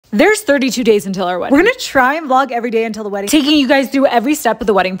There's 32 days until our wedding. We're gonna try and vlog every day until the wedding, taking you guys through every step of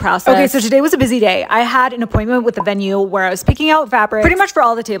the wedding process. Okay, so today was a busy day. I had an appointment with the venue where I was picking out fabric, pretty much for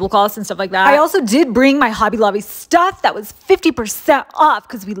all the tablecloths and stuff like that. I also did bring my Hobby Lobby stuff that was 50% off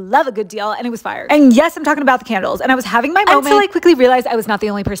because we love a good deal, and it was fire. And yes, I'm talking about the candles, and I was having my moment until I quickly realized I was not the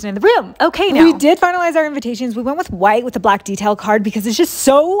only person in the room. Okay, now we did finalize our invitations. We went with white with a black detail card because it's just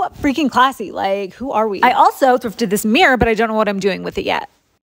so freaking classy. Like, who are we? I also thrifted this mirror, but I don't know what I'm doing with it yet.